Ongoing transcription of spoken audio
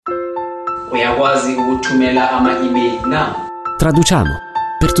uyakwazi ukuthumela ama-email na? Traduciamo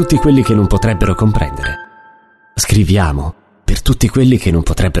per tutti quelli che non potrebbero comprendere. Scriviamo per tutti quelli che non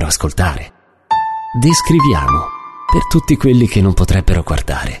potrebbero ascoltare. Descriviamo per tutti quelli che non potrebbero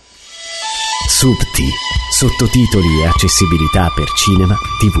guardare. Subti, sottotitoli e accessibilità per cinema,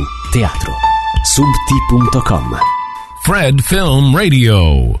 TV, teatro. Subti.com. Fred Film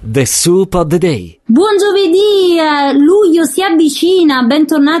Radio. The Soup of the Day. Buon giovedì, luglio si avvicina,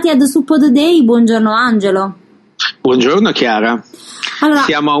 bentornati a The Soup of the Day, buongiorno Angelo. Buongiorno Chiara. Allora,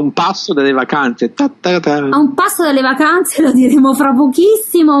 siamo a un passo dalle vacanze. A un passo dalle vacanze, lo diremo fra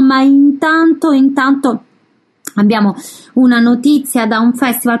pochissimo, ma intanto abbiamo una notizia da un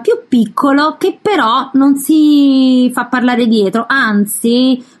festival più piccolo che però non si fa parlare dietro,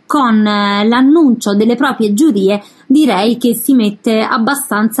 anzi con l'annuncio delle proprie giurie direi che si mette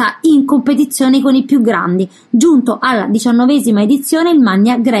abbastanza in competizione con i più grandi. Giunto alla 19ª edizione, il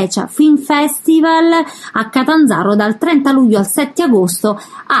Magna Grecia Film Festival a Catanzaro dal 30 luglio al 7 agosto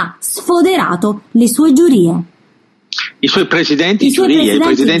ha sfoderato le sue giurie. I suoi presidenti di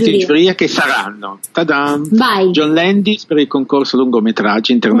giuria che saranno John Landis per il concorso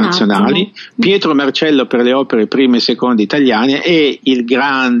lungometraggi internazionali, Pietro Marcello per le opere prime e seconde italiane e il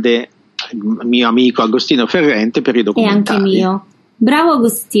grande mio amico Agostino Ferrente per i documentari. E anche mio. Bravo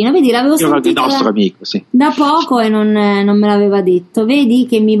Agostino, vedi, l'avevo sentito nostro amico, sì. Da poco e non me l'aveva detto. Vedi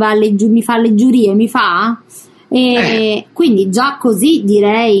che mi fa le giurie, mi fa? E quindi già così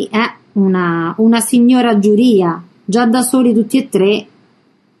direi una signora giuria. Già da soli tutti e tre,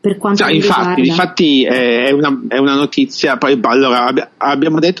 per quanto mi riguarda. Infatti è una notizia. Poi allora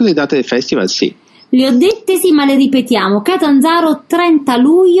abbiamo detto le date del festival, sì. Le ho dette sì, ma le ripetiamo. Catanzaro 30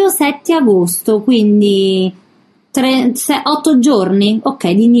 luglio, 7 agosto, quindi 8 giorni,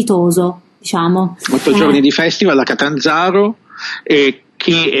 ok, dignitoso, diciamo. 8 giorni di festival a Catanzaro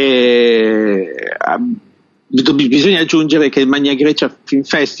bisogna aggiungere che il Magna Grecia Film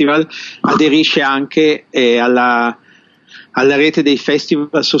Festival aderisce anche alla rete dei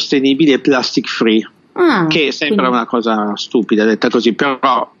festival sostenibili e plastic free, che sembra una cosa stupida detta così,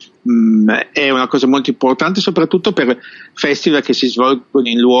 però è una cosa molto importante soprattutto per festival che si svolgono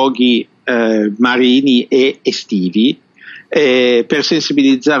in luoghi marini e estivi, per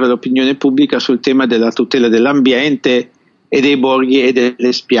sensibilizzare l'opinione pubblica sul tema della tutela dell'ambiente e dei borghi e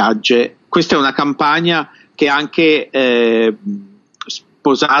delle spiagge. Questa è una campagna che è anche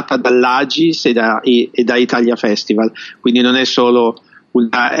sposata dall'Agis e da Italia Festival, quindi non è solo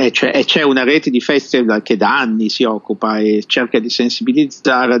c'è una rete di festival che da anni si occupa e cerca di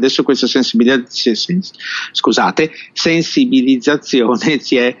sensibilizzare. Adesso questa sensibilizzazione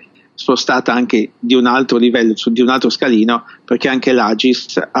si è spostata anche di un altro livello, di un altro scalino, perché anche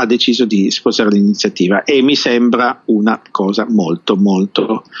l'Agis ha deciso di sposare l'iniziativa e mi sembra una cosa molto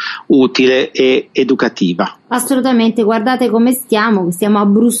molto utile e educativa. Assolutamente, guardate come stiamo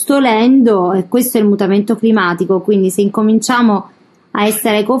abbrustolendo e questo è il mutamento climatico, quindi se incominciamo a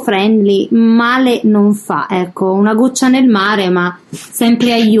essere eco-friendly male non fa, ecco, una goccia nel mare ma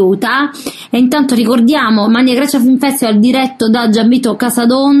sempre aiuta. E intanto ricordiamo Magna Grecia Film Festival diretto da Gianvito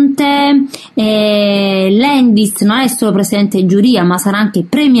Casadonte, Landis non è solo presidente di giuria ma sarà anche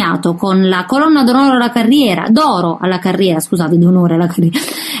premiato con la colonna d'onore alla carriera, d'onore alla carriera,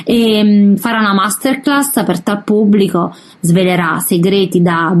 e farà una masterclass aperta al pubblico, svelerà segreti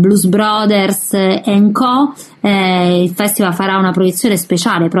da Blues Brothers Co. Il festival farà una proiezione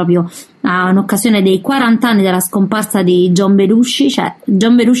speciale proprio in occasione dei 40 anni della scomparsa di John Belushi, cioè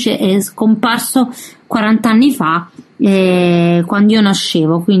John Belushi è scomparso 40 anni fa quando io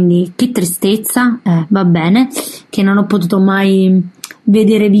nascevo, quindi che tristezza, va bene che non ho potuto mai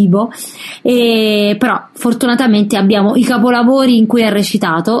vedere vivo, però fortunatamente abbiamo i capolavori in cui ha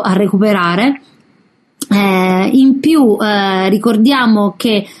recitato a recuperare. In più ricordiamo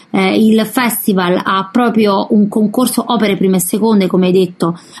che il festival ha proprio un concorso opere prime e seconde, come hai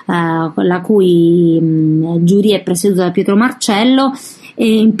detto, la cui giuria è presieduta da Pietro Marcello,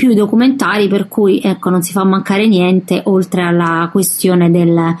 e in più i documentari, per cui ecco non si fa mancare niente oltre alla questione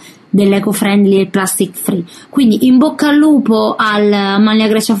dell'eco-friendly e il plastic free. Quindi in bocca al lupo al Magna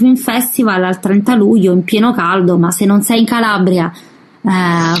Grecia Film Festival al 30 luglio in pieno caldo, ma se non sei in Calabria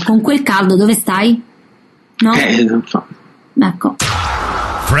con quel caldo dove stai? No? Non so. Ecco.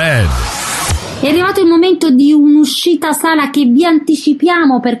 Fred. È arrivato il momento di un'uscita sala che vi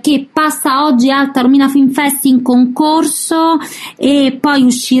anticipiamo perché passa oggi al Taormina Film Fest in concorso e poi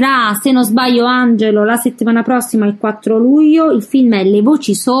uscirà, se non sbaglio Angelo, la settimana prossima, il 4 luglio. Il film è Le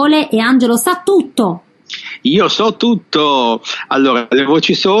Voci Sole e Angelo sa tutto. Io so tutto. Allora, Le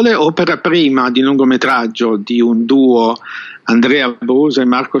Voci Sole, opera prima di lungometraggio di un duo Andrea Brusa e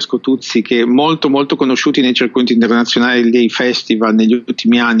Marco Scotuzzi, che molto molto conosciuti nei circuiti internazionali dei festival negli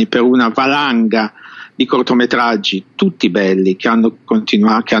ultimi anni per una valanga di cortometraggi tutti belli che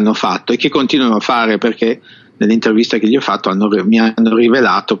hanno fatto e che continuano a fare, perché nell'intervista che gli ho fatto mi hanno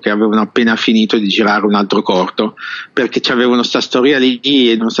rivelato che avevano appena finito di girare un altro corto, perché c'avevano sta storia lì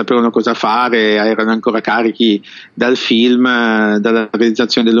e non sapevano cosa fare, erano ancora carichi dal film, dalla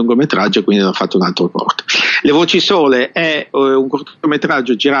realizzazione del lungometraggio, e quindi hanno fatto un altro corto. Le Voci Sole è un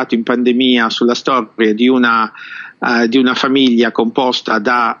cortometraggio girato in pandemia sulla storia di una famiglia composta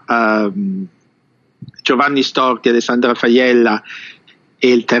da Giovanni Storti, Alessandra Faiella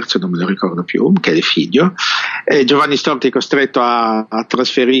e il terzo non me lo ricordo più, che è il figlio. Giovanni Storti è costretto a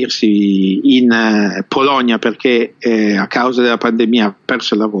trasferirsi in Polonia perché a causa della pandemia ha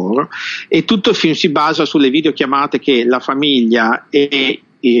perso il lavoro, e tutto il film si basa sulle videochiamate che la famiglia e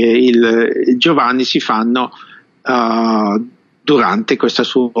il Giovanni si fanno durante questo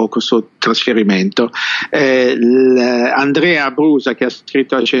suo trasferimento. Andrea Brusa, che ha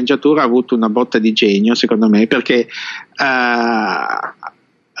scritto la sceneggiatura, ha avuto una botta di genio secondo me, perché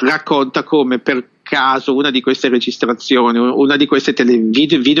racconta come per caso una di queste registrazioni, una di queste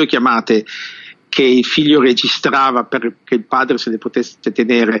videochiamate che il figlio registrava perché il padre se le potesse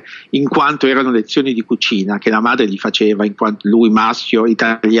tenere, in quanto erano lezioni di cucina che la madre gli faceva, in quanto lui, maschio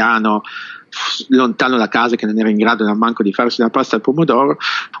italiano, lontano da casa, che non era in grado neanche di farsi una pasta al pomodoro,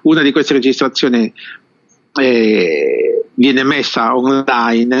 una di queste registrazioni viene messa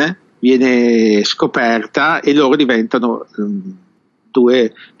online, viene scoperta, e loro diventano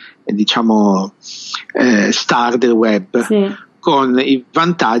due star del web, sì, con i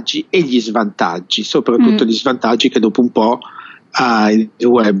vantaggi e gli svantaggi, soprattutto gli svantaggi che dopo un po' il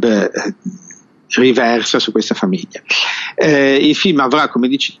web riversa su questa famiglia. Il film avrà, come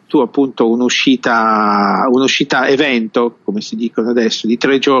dici tu, appunto un'uscita evento, come si dicono adesso, di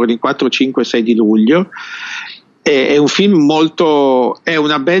 3 giorni, 4, 5, 6 di luglio. È un film è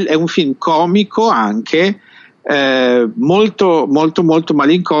un film comico anche, molto molto molto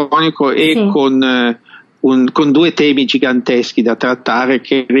malinconico, e sì, con 2 temi giganteschi da trattare,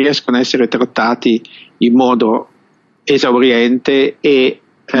 che riescono a essere trattati in modo esauriente e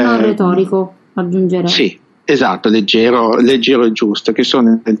non retorico, aggiungerei. Sì, esatto, leggero e giusto, che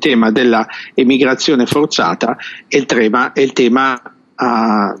sono il tema della emigrazione forzata e il tema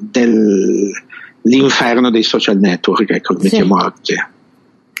dell'inferno dei social network, ecco, lo mettiamo oggi.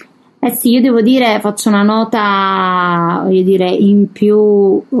 Sì, io devo dire, faccio una nota, in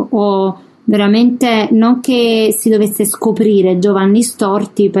più, veramente, non che si dovesse scoprire Giovanni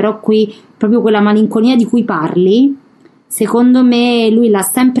Storti, però qui proprio quella malinconia di cui parli, secondo me lui l'ha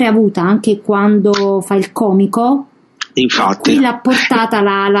sempre avuta anche quando fa il comico. Infatti qui l'ha portata,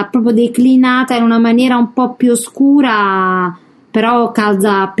 l'ha proprio declinata in una maniera un po' più oscura, però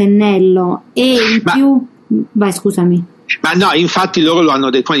calza a pennello. E in più vai, scusami. Ma no, infatti loro lo hanno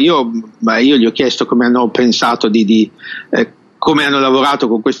detto. Io gli ho chiesto come hanno pensato come hanno lavorato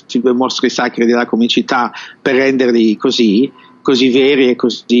con questi 2 mostri sacri della comicità per renderli così veri e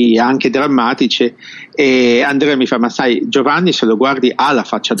così anche drammatici, e Andrea mi fa: ma sai, Giovanni, se lo guardi, ha la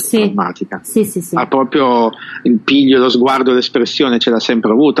faccia drammatica, sì. Ha proprio il piglio, lo sguardo, l'espressione ce l'ha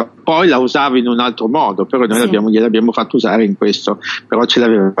sempre avuta. Poi la usava in un altro modo, però noi gliel'abbiamo fatto usare in questo, però ce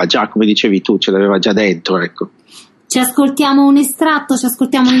l'aveva già, come dicevi tu, ce l'aveva già dentro, ecco. Ci ascoltiamo un estratto, ci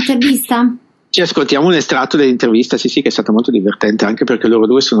ascoltiamo un'intervista? Ci ascoltiamo un estratto dell'intervista, sì, che è stata molto divertente, anche perché loro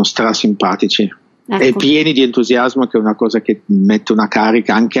 2 sono strasimpatici, ecco, e pieni di entusiasmo, che è una cosa che mette una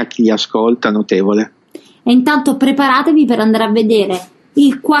carica anche a chi li ascolta notevole. E intanto preparatevi per andare a vedere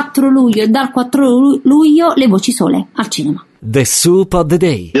il 4 luglio e dal 4 luglio Le Voci Sole al cinema. The Soup of the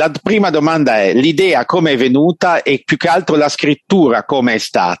Day. La prima domanda è: l'idea come è venuta, e più che altro la scrittura come è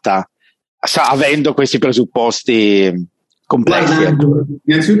stata, avendo questi presupposti complessi?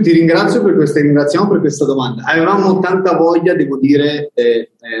 Innanzitutto ti ringraziamo per questa domanda. Avevamo tanta voglia, devo dire,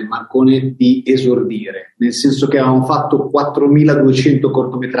 Marcone, di esordire, nel senso che avevamo fatto 4.200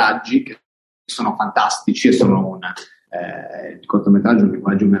 cortometraggi che sono fantastici e sono il cortometraggio è un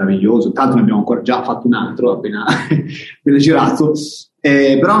linguaggio meraviglioso. Tanto ne abbiamo ancora già fatto un altro appena girato,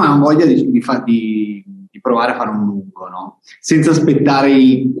 però avevamo voglia di provare a fare un lungo, no? Senza aspettare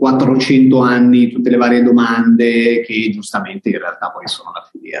i 400 anni, tutte le varie domande che giustamente in realtà poi sono la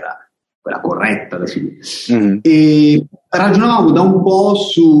filiera, quella corretta da seguire. E ragionavamo da un po'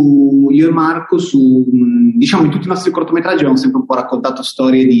 io e Marco, in tutti i nostri cortometraggi abbiamo sempre un po' raccontato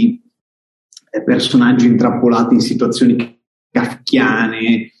storie di personaggi intrappolati in situazioni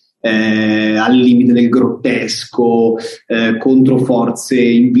kafkiane, al limite del grottesco, contro forze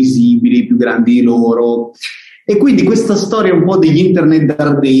invisibili più grandi di loro, E quindi questa storia un po' degli internet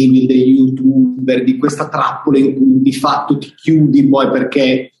Daredevil, degli youtuber, di questa trappola in cui di fatto ti chiudi poi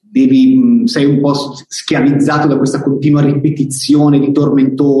perché sei un po' schiavizzato da questa continua ripetizione di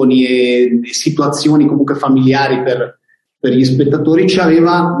tormentoni e situazioni comunque familiari per gli spettatori, ci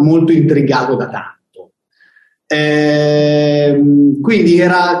aveva molto intrigato da tanto. Quindi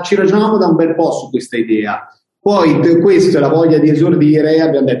ci ragionavamo da un bel po' su questa idea. Poi questo e la voglia di esordire,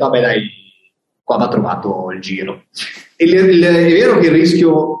 abbiamo detto vabbè dai, qua va trovato il giro. È vero che il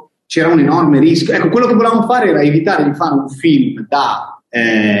rischio, c'era un enorme rischio. Ecco, quello che volevamo fare era evitare di fare un film da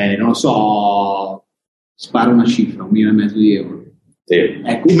non lo so, sparo una cifra, 1,5 milioni di euro. Sì.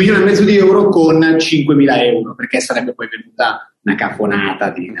 Ecco, 1,5 milioni di euro con 5.000 euro, perché sarebbe poi venuta una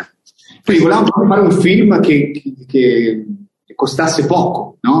cafonata. Quindi volevamo fare un film che costasse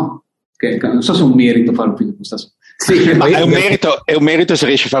poco, no? Che non so se è un merito fare un film che costasse poco. Sì, ma è un merito se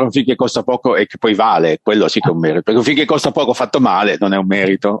riesci a fare un film che costa poco e che poi vale, quello sì che è un merito, perché un film che costa poco fatto male non è un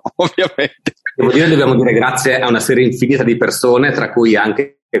merito, ovviamente. Dobbiamo dire grazie a una serie infinita di persone, tra cui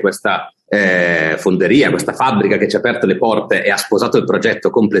anche questa fonderia, questa fabbrica che ci ha aperto le porte e ha sposato il progetto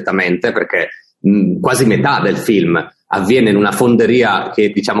completamente, perché quasi metà del film avviene in una fonderia che,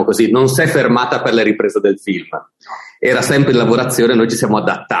 diciamo così, non si è fermata per le riprese del film, era sempre in lavorazione. Noi ci siamo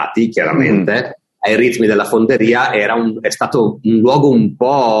adattati chiaramente ai ritmi della fonderia. È stato un luogo un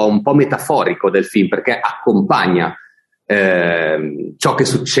po' metaforico del film, perché accompagna ciò che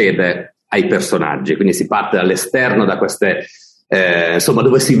succede ai personaggi, quindi si parte dall'esterno, da queste insomma,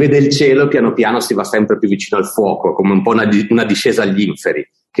 dove si vede il cielo, piano piano si va sempre più vicino al fuoco, come un po' una discesa agli inferi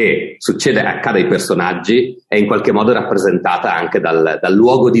che accade ai personaggi e in qualche modo è rappresentata anche dal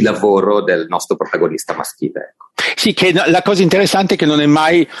luogo di lavoro del nostro protagonista maschile. Ecco. Sì, che la cosa interessante è che non è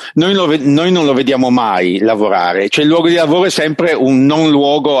mai, noi non lo vediamo mai lavorare, cioè il luogo di lavoro è sempre un non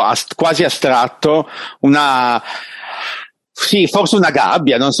luogo quasi astratto, sì, forse una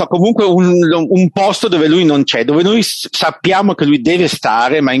gabbia, non so, comunque un posto dove lui non c'è, dove noi sappiamo che lui deve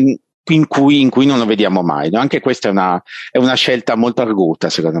stare, ma in cui non lo vediamo mai, no? Anche questa è una scelta molto arguta,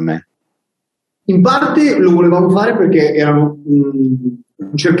 secondo me. In parte lo volevamo fare perché era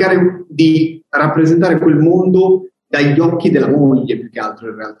cercare di rappresentare quel mondo dagli occhi della moglie, più che altro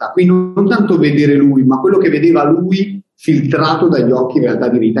in realtà. Quindi non tanto vedere lui, ma quello che vedeva lui filtrato dagli occhi in realtà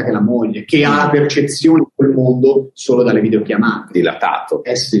di Rita, che è la moglie, che ha la percezione di quel mondo solo dalle videochiamate. Dilatato.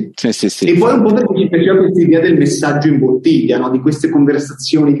 Sì. Sì. E poi un po' perché ci piaceva questa idea del messaggio in bottiglia, no? Di queste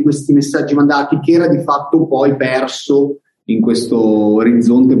conversazioni, di questi messaggi mandati, che era di fatto poi perso in questo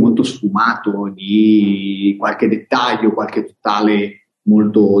orizzonte molto sfumato di qualche dettaglio, qualche totale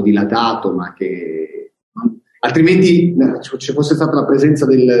molto dilatato, ma che altrimenti ci fosse stata la presenza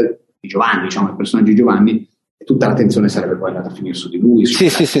di Giovanni, diciamo, il personaggio di Giovanni, tutta l'attenzione sarebbe poi andata a finire su di lui.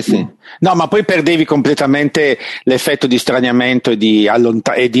 Sì. No, ma poi perdevi completamente l'effetto di straniamento e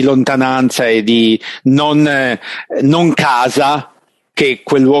di lontananza e di non casa che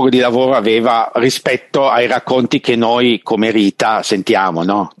quel luogo di lavoro aveva rispetto ai racconti che noi come Rita sentiamo,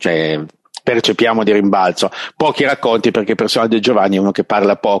 no? Cioè percepiamo di rimbalzo. Pochi racconti, perché il personaggio di Giovanni è uno che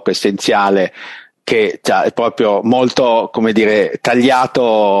parla poco, essenziale, che è proprio molto, come dire,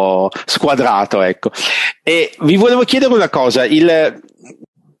 tagliato, squadrato, ecco. E vi volevo chiedere una cosa, il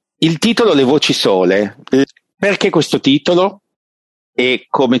titolo Le Voci Sole, perché questo titolo e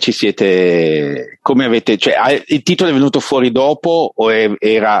come avete, cioè il titolo è venuto fuori dopo o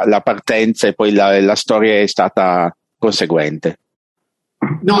era la partenza e poi la storia è stata conseguente?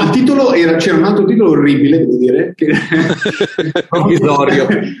 No, il titolo c'era un altro titolo orribile, devo dire, che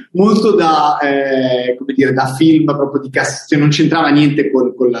molto da film proprio cioè non c'entrava niente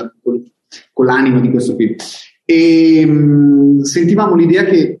con l'anima di questo film. E sentivamo l'idea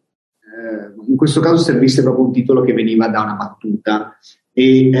che in questo caso servisse proprio un titolo che veniva da una battuta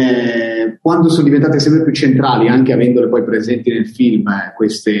e quando sono diventate sempre più centrali, anche avendole poi presenti nel film,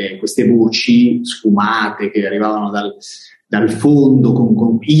 queste voci sfumate che arrivavano dal fondo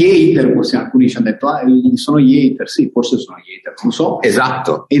con gli hater, alcuni ci hanno detto sono gli hater, sì, forse sono gli hater, non so.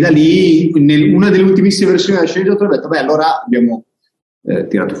 Esatto. E da lì, una delle ultimissime versioni della sceneggiatura, ho detto allora abbiamo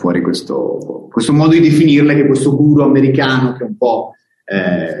tirato fuori questo modo di definirle, che è questo guru americano che un po'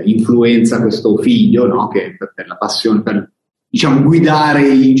 influenza questo figlio, no? Che per la passione, per diciamo guidare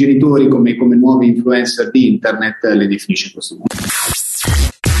i genitori come nuovi influencer di internet, le definisce in questo modo.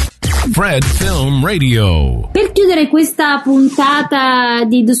 Fred Film Radio. Per chiudere questa puntata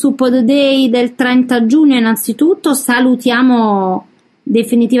di The Soup of the Day del 30 giugno, innanzitutto salutiamo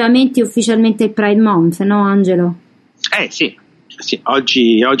definitivamente e ufficialmente il Pride Month, no Angelo? Sì,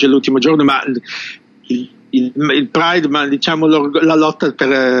 oggi è l'ultimo giorno, ma il Pride, ma diciamo la lotta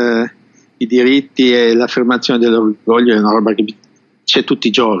per i diritti e l'affermazione dell'orgoglio è una roba che c'è tutti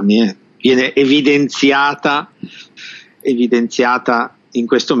i giorni, viene evidenziata in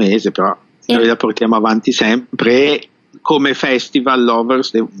questo mese, però noi la portiamo avanti sempre, e come Festival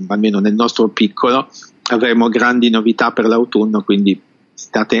Lovers, almeno nel nostro piccolo, avremo grandi novità per l'autunno, quindi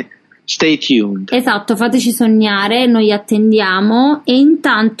stay tuned. Esatto, fateci sognare, noi attendiamo. E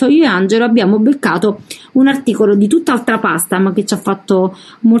intanto io e Angelo abbiamo beccato un articolo di tutt'altra pasta, ma che ci ha fatto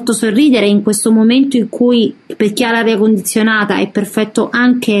molto sorridere in questo momento in cui, per chi ha l'aria condizionata, è perfetto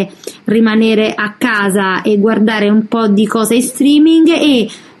anche rimanere a casa e guardare un po' di cose in streaming, e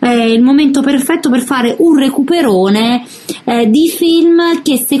il momento perfetto per fare un recuperone di film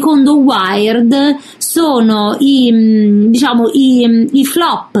che secondo Wired sono i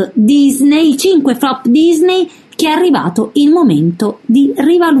flop Disney, i 5 flop Disney che è arrivato il momento di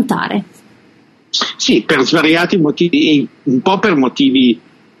rivalutare. Sì, per svariati motivi, un po' per motivi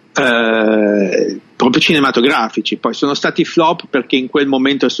proprio cinematografici. Poi sono stati flop perché in quel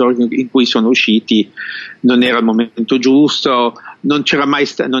momento storico in cui sono usciti non era il momento giusto, non c'è mai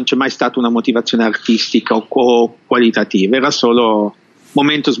stata una motivazione artistica o qualitativa, era solo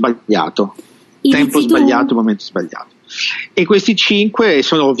momento sbagliato, tempo sbagliato, momento sbagliato. E questi 5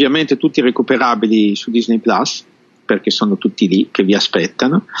 sono ovviamente tutti recuperabili su Disney Plus, perché sono tutti lì che vi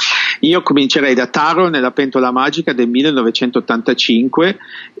aspettano. Io comincerei da Taro nella pentola magica del 1985,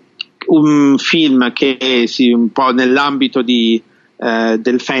 un film che è un po' nell'ambito del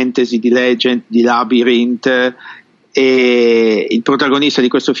fantasy, di Legend, di Labyrinth, e il protagonista di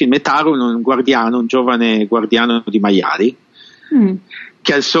questo film è Taro, un giovane guardiano di maiali,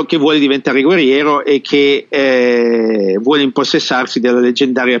 che vuole diventare guerriero e che vuole impossessarsi della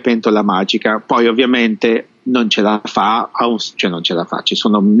leggendaria pentola magica. Poi ovviamente non ce la fa, ci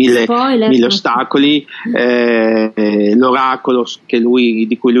sono mille ostacoli, l'oracolo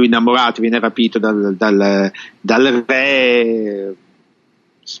di cui lui è innamorato viene rapito dal re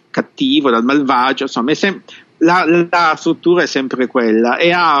cattivo, dal malvagio, insomma la struttura è sempre quella,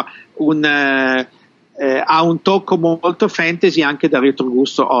 e ha un tocco molto fantasy, anche da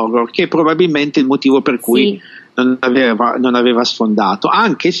retrogusto horror, che è probabilmente il motivo per cui non aveva sfondato,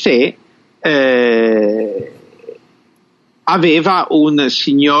 anche se aveva un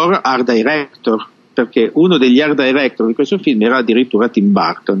signor art director, perché uno degli art director di questo film era addirittura Tim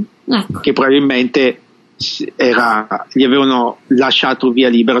Burton, che probabilmente gli avevano lasciato via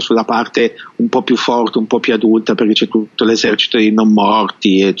libera sulla parte un po' più forte, un po' più adulta, perché c'è tutto l'esercito dei non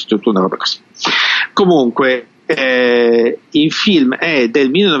morti e tutta una roba così. Comunque il film è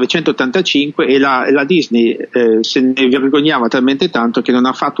del 1985 e la Disney se ne vergognava talmente tanto che non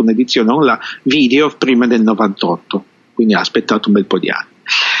ha fatto un'edizione video prima del 98, quindi ha aspettato un bel po' di anni.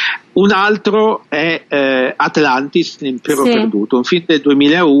 Un altro è Atlantis, l'impero perduto, un film del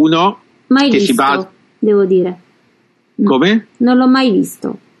 2001 mai che visto, si basa, devo dire. Come? Non l'ho mai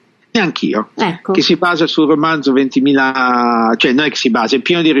visto. Neanch'io. Ecco. Che si basa sul romanzo 20.000, cioè non è che si basa, è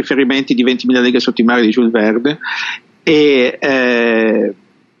pieno di riferimenti di 20.000 leghe sotto i mari di Jules Verne, e è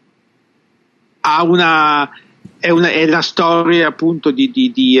la storia appunto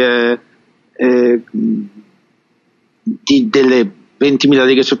delle 20.000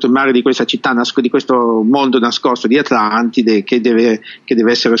 leghe sotto il mare di questa città, di questo mondo nascosto di Atlantide che deve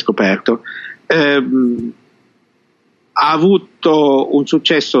essere scoperto. Ha avuto un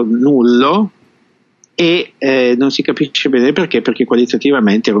successo nullo e non si capisce bene perché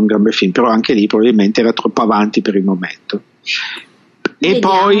qualitativamente era un gran bel film, però anche lì probabilmente era troppo avanti per il momento. E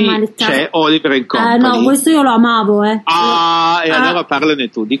poi c'è Oliver and Company. No, questo io lo amavo. Allora parlane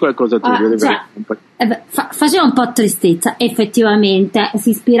tu, di qualcosa tu. Faceva un po' tristezza, effettivamente. Si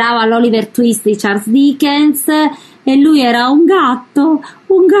ispirava all'Oliver Twist di Charles Dickens, e lui era un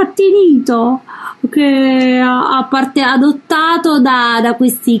gattinito che a parte adottato da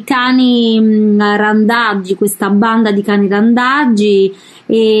questi cani randaggi, questa banda di cani randaggi,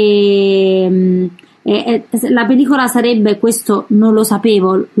 e la pellicola sarebbe, questo non lo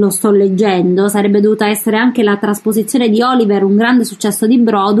sapevo, lo sto leggendo, sarebbe dovuta essere anche la trasposizione di Oliver, un grande successo di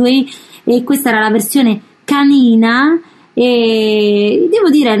Broadway, e questa era la versione canina, e devo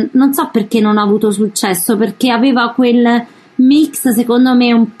dire non so perché non ha avuto successo, perché aveva quel mix, secondo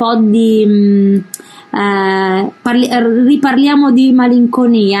me, un po' di riparliamo di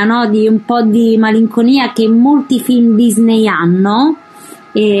malinconia, no? Di un po' di malinconia che molti film Disney hanno,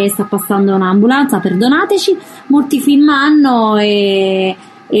 e sta passando un'ambulanza, perdonateci, molti film hanno, e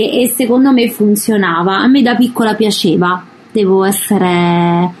secondo me funzionava, a me da piccola piaceva, devo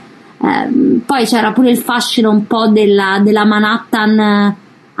essere poi c'era pure il fascino un po' della Manhattan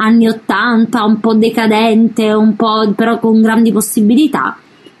anni 80, un po' decadente, un po' però con grandi possibilità,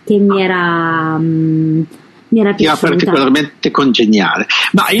 che mi era piaciuta. Particolarmente congeniale.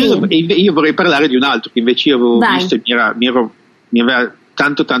 Ma io vorrei parlare di un altro che invece io avevo visto e mi aveva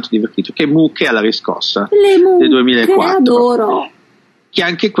tanto divertito, che è Mucche alla riscossa del 2004. Adoro. Che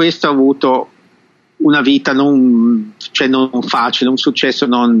anche questo ha avuto una vita non facile, un successo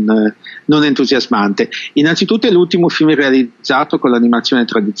non entusiasmante. Innanzitutto è l'ultimo film realizzato con l'animazione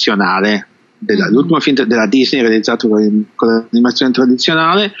tradizionale, l'ultimo film della Disney realizzato con l'animazione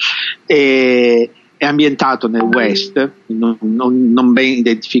tradizionale, è ambientato nel West, non ben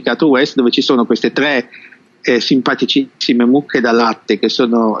identificato West, dove ci sono queste tre simpaticissime mucche da latte che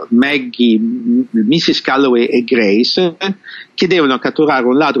sono Maggie, Mrs. Calloway e Grace, che devono catturare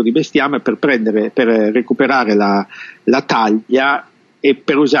un ladro di bestiame per recuperare la taglia e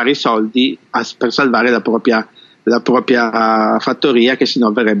per usare i soldi per salvare la propria fattoria, che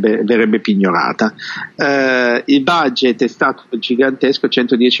sennò verrebbe pignorata. Il budget è stato gigantesco,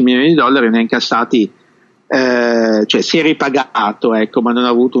 $110 milioni, ne ha incassati, cioè si è ripagato, ecco, ma non ha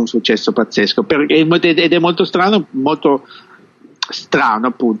avuto un successo pazzesco, ed è molto strano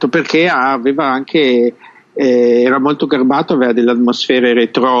appunto, perché aveva anche era molto garbato, aveva delle atmosfere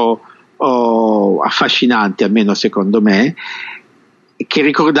retro affascinanti, almeno secondo me, che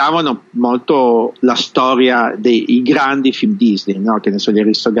ricordavano molto la storia dei grandi film Disney, no? Che ne so, gli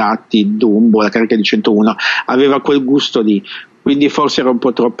Aristogatti, Dumbo, La carica di 101, aveva quel gusto lì. Quindi forse era un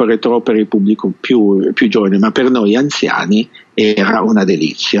po' troppo retro per il pubblico più giovane, ma per noi anziani era una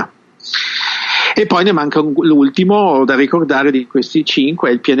delizia. E poi ne manca l'ultimo da ricordare di questi 5,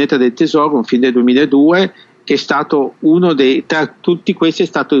 è Il pianeta del tesoro, un film del 2002, che è stato tra tutti questi è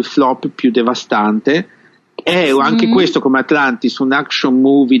stato il flop più devastante. È anche questo, come Atlantis, un action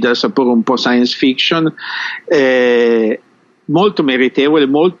movie dal sapore un po' science fiction, molto meritevole,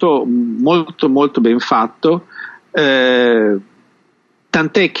 molto molto molto ben fatto,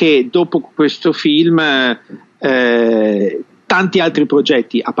 tant'è che dopo questo film tanti altri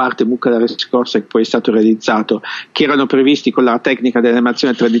progetti, a parte Mucca alla riscossa, che poi è stato realizzato, che erano previsti con la tecnica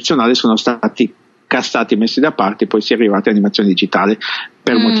dell'animazione tradizionale, sono stati cassati, messi da parte, e poi si è arrivati all'animazione digitale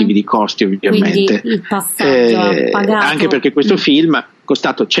per motivi di costi, ovviamente. Quindi il passaggio pagato. Anche perché questo film è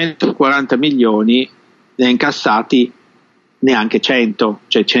costato 140 milioni, ne ha incassati neanche 100,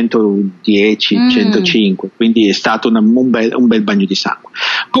 cioè 110, 105, quindi è stato un bel bagno di sangue.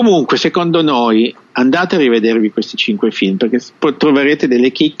 Comunque, secondo noi, andate a rivedervi questi 5 film, perché troverete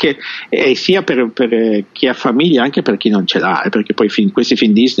delle chicche, sia per chi ha famiglia, anche per chi non ce l'ha, perché poi questi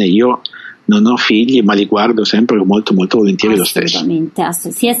film Disney io non ho figli, ma li guardo sempre molto molto volentieri lo stesso. Assolutamente,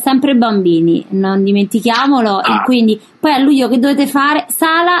 si è sempre bambini, non dimentichiamolo. E quindi poi a luglio che dovete fare?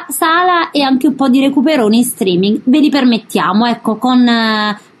 Sala e anche un po' di recuperoni in streaming, ve li permettiamo, ecco, con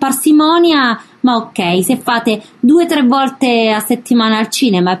parsimonia, ma ok, se fate 2-3 volte a settimana al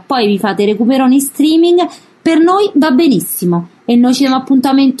cinema e poi vi fate recuperoni in streaming, per noi va benissimo. E noi ci diamo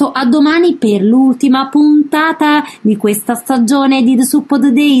appuntamento a domani per l'ultima puntata di questa stagione di The Soup of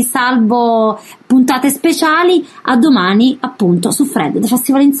the Day, salvo puntate speciali. A domani, appunto, su Fred, The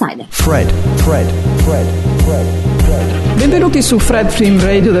Festival Insider. Fred. Benvenuti su Fred Film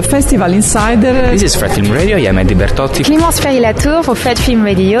Radio, The Festival Insider. This is Fred Film Radio, I am Eddie Bertotti. Clémence Ferry-Latour pour Fred Film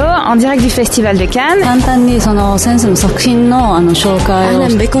Radio, en direct du Festival de Cannes. 간단히 senza 작品の紹介.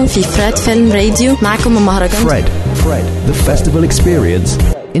 أهلا بكم في Fred Film Radio. معكم مهرجان Fred, the festival experience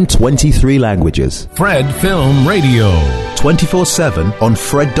in 23 languages. Fred Film Radio. 24/7 on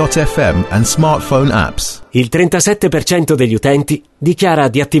Fred.fm and smartphone apps. Il 37% degli utenti dichiara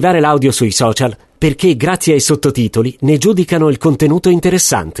di attivare l'audio sui social perché grazie ai sottotitoli ne giudicano il contenuto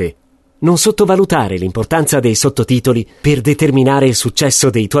interessante. Non sottovalutare l'importanza dei sottotitoli per determinare il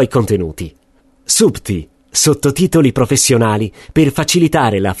successo dei tuoi contenuti. Subti, sottotitoli professionali per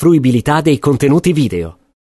facilitare la fruibilità dei contenuti video.